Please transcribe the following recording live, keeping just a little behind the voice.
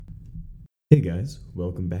Hey guys,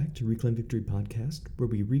 welcome back to Reclaim Victory Podcast, where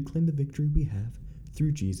we reclaim the victory we have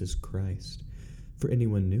through Jesus Christ. For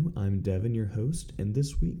anyone new, I'm Devin, your host, and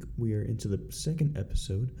this week we are into the second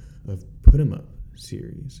episode of Put 'em Up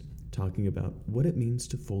series, talking about what it means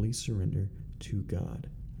to fully surrender to God.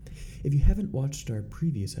 If you haven't watched our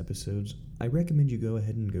previous episodes, I recommend you go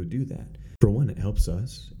ahead and go do that. For one, it helps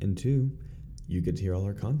us, and two, you get to hear all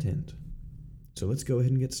our content. So let's go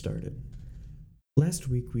ahead and get started. Last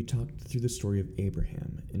week, we talked through the story of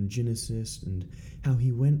Abraham in Genesis and how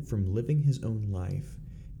he went from living his own life,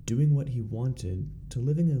 doing what he wanted, to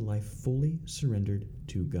living a life fully surrendered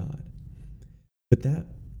to God. But that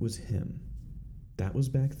was him. That was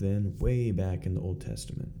back then, way back in the Old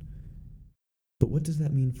Testament. But what does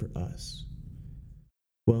that mean for us?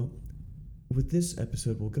 Well, with this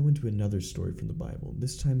episode, we'll go into another story from the Bible,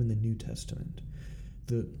 this time in the New Testament.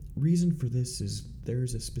 The reason for this is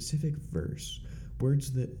there's a specific verse,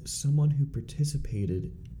 words that someone who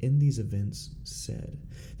participated in these events said,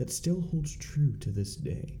 that still holds true to this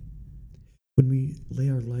day. When we lay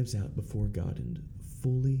our lives out before God and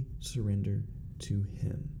fully surrender to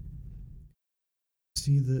Him.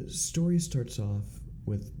 See, the story starts off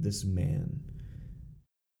with this man,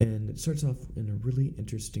 and it starts off in a really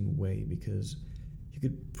interesting way because you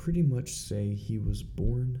could pretty much say he was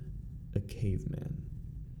born a caveman.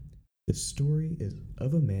 The story is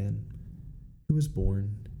of a man who was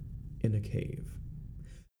born in a cave,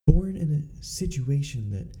 born in a situation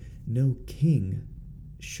that no king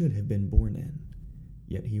should have been born in,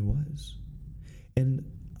 yet he was. And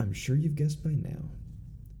I'm sure you've guessed by now,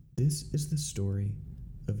 this is the story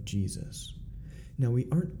of Jesus. Now, we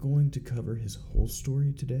aren't going to cover his whole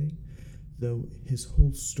story today, though his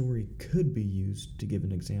whole story could be used to give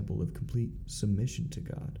an example of complete submission to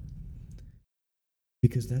God,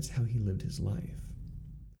 because that's how he lived his life.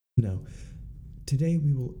 No, today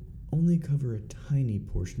we will only cover a tiny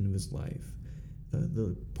portion of his life,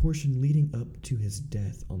 the portion leading up to his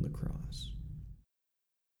death on the cross.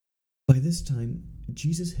 By this time,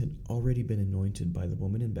 Jesus had already been anointed by the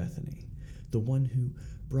woman in Bethany, the one who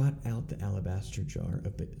brought out the alabaster jar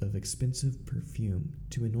of expensive perfume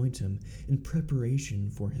to anoint him in preparation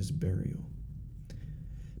for his burial.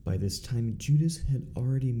 By this time, Judas had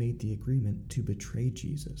already made the agreement to betray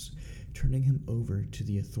Jesus, turning him over to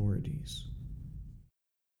the authorities.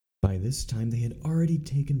 By this time, they had already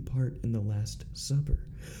taken part in the Last Supper,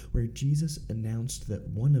 where Jesus announced that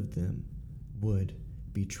one of them would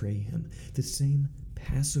betray him, the same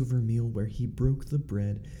Passover meal where he broke the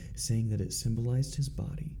bread, saying that it symbolized his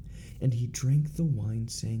body, and he drank the wine,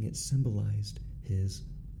 saying it symbolized his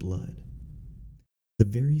blood. The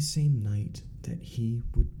very same night that he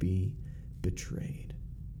would be betrayed.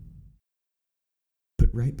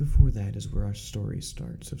 But right before that is where our story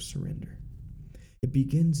starts of surrender. It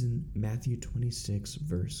begins in Matthew 26,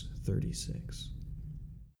 verse 36.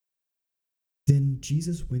 Then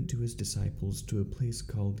Jesus went to his disciples to a place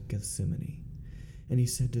called Gethsemane, and he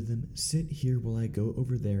said to them, "Sit here while I go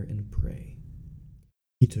over there and pray."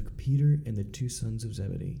 He took Peter and the two sons of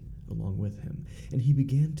Zebedee along with him, and he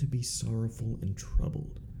began to be sorrowful and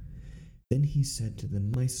troubled. Then he said to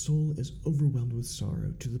them, "My soul is overwhelmed with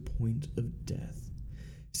sorrow to the point of death.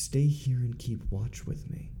 Stay here and keep watch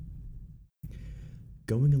with me."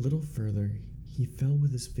 Going a little further, he fell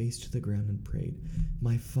with his face to the ground and prayed,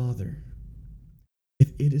 "My Father,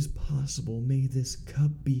 if it is possible, may this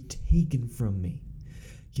cup be taken from me,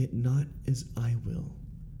 yet not as I will,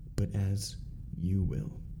 but as you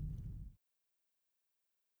will."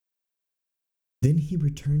 Then he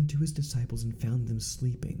returned to his disciples and found them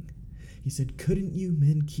sleeping. He said, "Couldn't you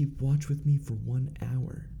men keep watch with me for 1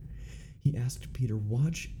 hour?" He asked Peter,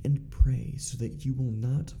 "Watch and pray so that you will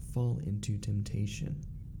not fall into temptation.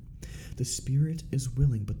 The spirit is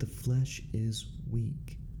willing, but the flesh is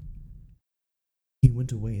weak." He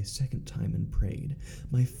went away a second time and prayed,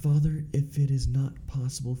 "My Father, if it is not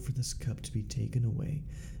possible for this cup to be taken away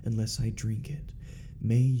unless I drink it,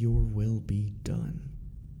 may your will be done."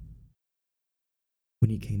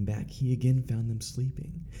 When he came back, he again found them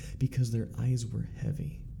sleeping, because their eyes were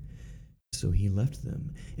heavy. So he left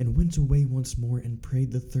them and went away once more and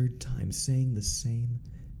prayed the third time, saying the same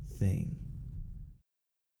thing.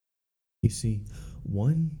 You see,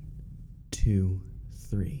 1, 2,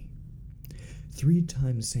 3. 3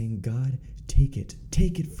 times saying, "God, take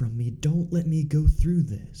it from me. Don't let me go through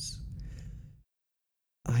this.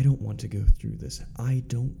 I don't want to go through this. I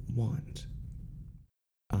don't want.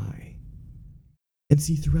 And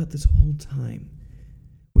see, throughout this whole time,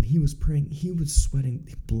 when he was praying, he was sweating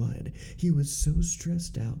blood. He was so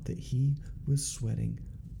stressed out that he was sweating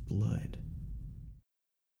blood.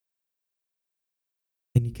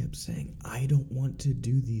 And he kept saying, I don't want to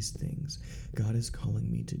do these things God is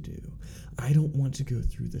calling me to do. I don't want to go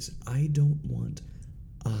through this. I don't want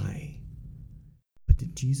But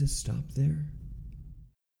did Jesus stop there?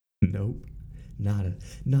 Nope.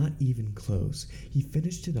 Not even close. He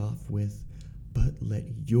finished it off with, but let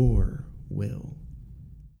your will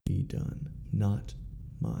be done, not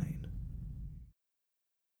mine.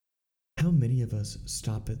 How many of us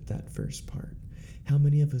stop at that first part? How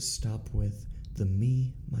many of us stop with the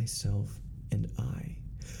me, myself, and I,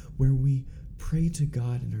 where we pray to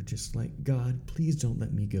God and are just like, God, please don't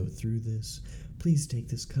let me go through this. Please take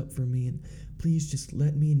this cup from me, and please just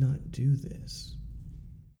let me not do this.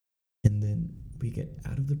 And then we get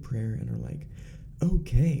out of the prayer and are like,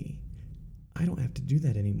 okay, I don't have to do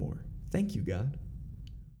that anymore. Thank you, God.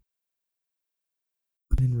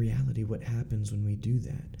 But in reality, what happens when we do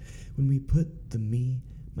that? When we put the me,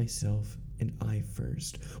 myself, and I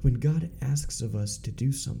first, when God asks of us to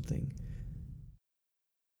do something,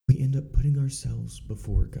 we end up putting ourselves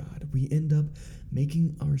before God. We end up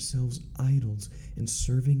making ourselves idols and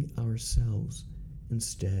serving ourselves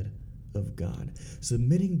instead of God,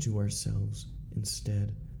 submitting to ourselves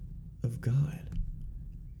instead of God.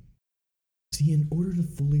 See, in order to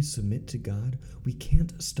fully submit to God, we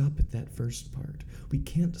can't stop at that first part. We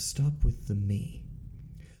can't stop with the me.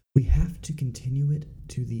 We have to continue it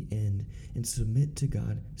to the end and submit to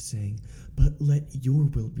God, saying, but let your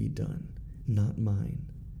will be done, not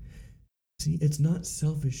mine. See, it's not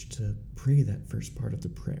selfish to pray that first part of the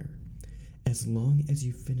prayer, as long as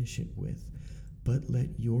you finish it with, but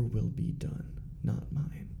let your will be done, not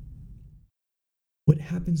mine. What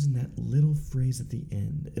happens in that little phrase at the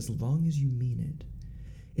end, as long as you mean it,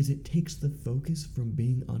 is it takes the focus from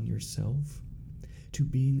being on yourself to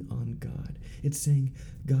being on God. It's saying,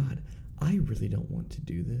 God, I really don't want to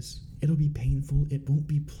do this. It'll be painful. It won't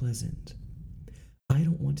be pleasant. I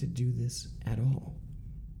don't want to do this at all.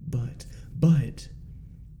 But,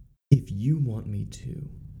 if you want me to,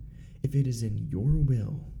 if it is in your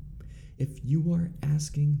will, if you are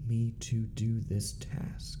asking me to do this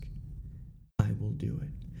task, I will do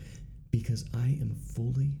it, because I am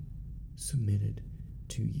fully submitted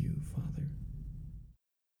to you, Father.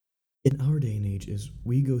 In our day and age, as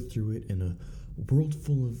we go through it in a world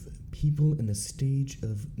full of people in the stage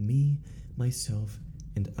of me, myself,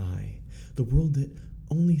 and I, the world that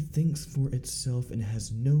only thinks for itself and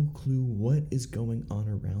has no clue what is going on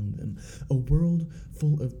around them, a world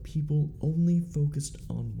full of people only focused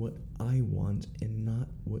on what I want and not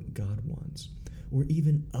what God wants, or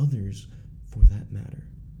even others for that matter.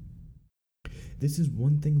 This is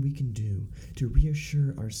one thing we can do to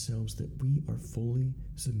reassure ourselves that we are fully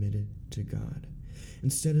submitted to God.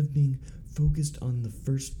 Instead of being focused on the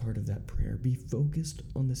first part of that prayer, be focused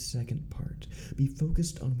on the second part. Be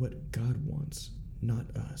focused on what God wants, not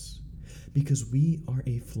us. Because we are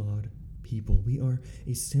a flawed people. We are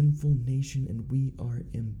a sinful nation, and we are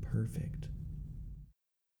imperfect.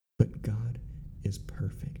 But God is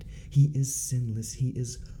perfect. He is sinless. He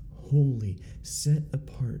is holy, set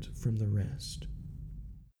apart from the rest.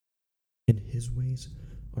 And his ways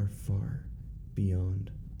are far beyond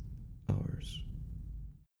ours.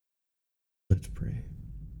 Let's pray.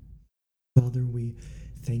 Father, we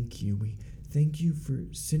thank you. We thank you for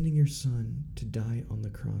sending your Son to die on the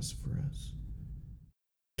cross for us,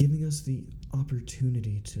 giving us the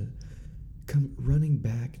opportunity to come running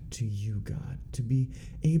back to you, God, to be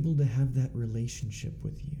able to have that relationship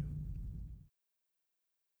with you.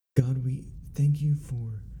 God, we thank you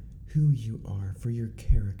for who you are, for your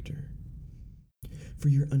character, for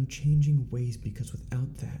your unchanging ways, because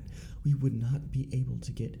without that, we would not be able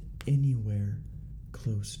to get anywhere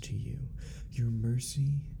close to you. Your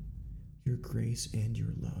mercy, your grace, and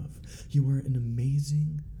your love. You are an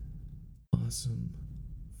amazing, awesome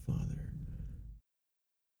Father.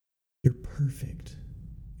 You're perfect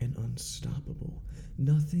and unstoppable.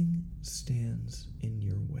 Nothing stands in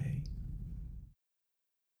your way.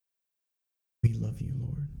 We love you,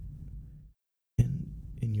 Lord. And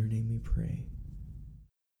in your name we pray.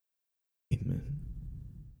 Amen.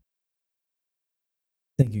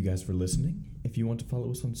 Thank you guys for listening. If you want to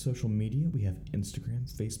follow us on social media, we have Instagram,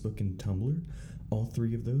 Facebook, and Tumblr. All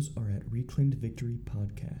three of those are at Reclaimed Victory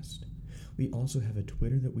Podcast. We also have a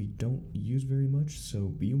Twitter that we don't use very much, so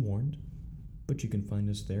be warned. But you can find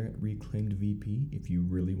us there at Reclaimed VP if you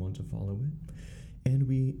really want to follow it. And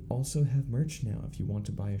we also have merch now. If you want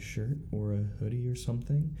to buy a shirt or a hoodie or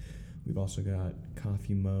something, we've also got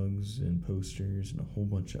coffee mugs and posters and a whole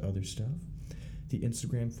bunch of other stuff. The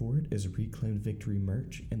Instagram for it is Reclaimed Victory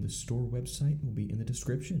Merch, and the store website will be in the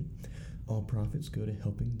description. All profits go to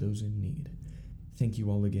helping those in need. Thank you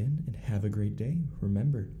all again, and have a great day.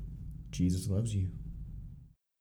 Remember, Jesus loves you.